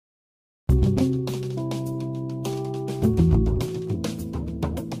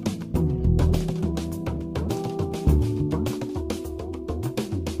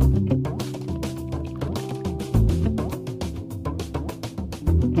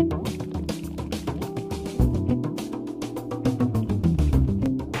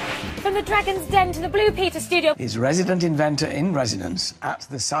from the Dragon's Den to the Blue Peter studio. He's resident inventor in residence at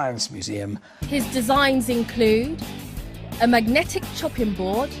the Science Museum. His designs include a magnetic chopping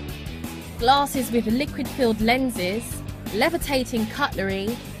board, glasses with liquid-filled lenses, levitating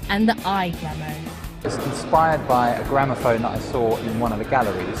cutlery, and the eye grammone. It's inspired by a gramophone that I saw in one of the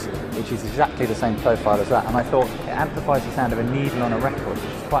galleries, which is exactly the same profile as that, and I thought it amplifies the sound of a needle on a record, which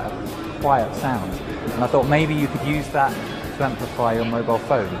is quite a quiet sound, and I thought maybe you could use that to amplify your mobile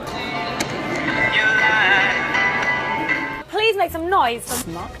phone. Please make some noise for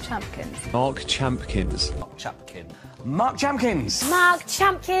Mark Champkins. Mark Champkins. Mark Champkins. Mark Champkins. Mark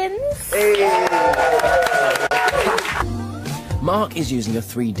Champkins. Mark is using a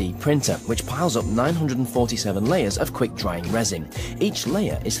 3D printer, which piles up 947 layers of quick-drying resin. Each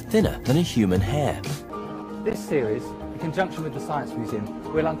layer is thinner than a human hair. This series, in conjunction with the Science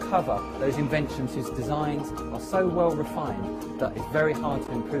Museum, will uncover those inventions whose designs are so well refined that it's very hard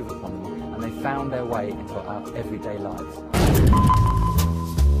to improve upon them, and they found their way into our everyday lives.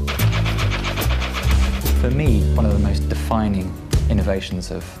 For me, one of the most defining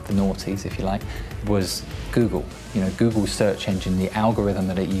innovations of the noughties, if you like, was Google. You know, Google's search engine, the algorithm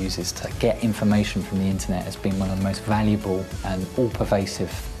that it uses to get information from the internet has been one of the most valuable and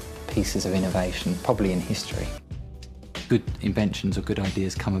all-pervasive pieces of innovation, probably in history. Good inventions or good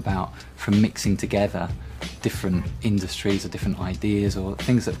ideas come about from mixing together different industries or different ideas or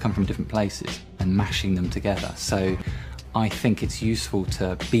things that have come from different places and mashing them together. So I think it's useful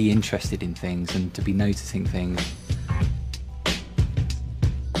to be interested in things and to be noticing things.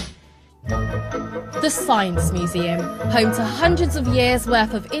 The Science Museum, home to hundreds of years'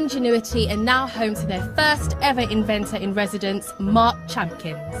 worth of ingenuity and now home to their first ever inventor in residence, Mark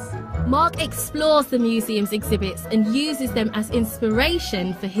Champkins. Mark explores the museum's exhibits and uses them as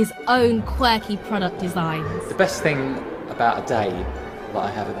inspiration for his own quirky product designs. The best thing about a day that I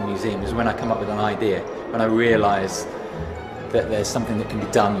have at the museum is when I come up with an idea, when I realise that there's something that can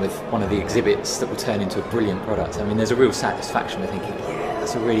be done with one of the exhibits that will turn into a brilliant product. I mean, there's a real satisfaction of thinking, yeah,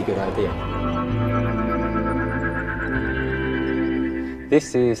 that's a really good idea.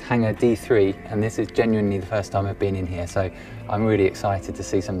 This is hangar D3, and this is genuinely the first time I've been in here, so I'm really excited to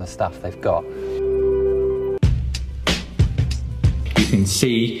see some of the stuff they've got. You can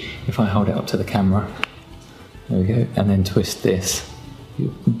see, if I hold it up to the camera, there we go, and then twist this,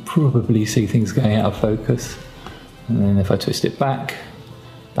 you can probably see things going out of focus. And then if I twist it back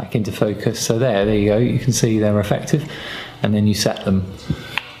into focus, so there you go, you can see they're effective, and then you set them,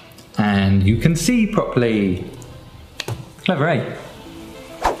 and you can see properly. Clever, eh?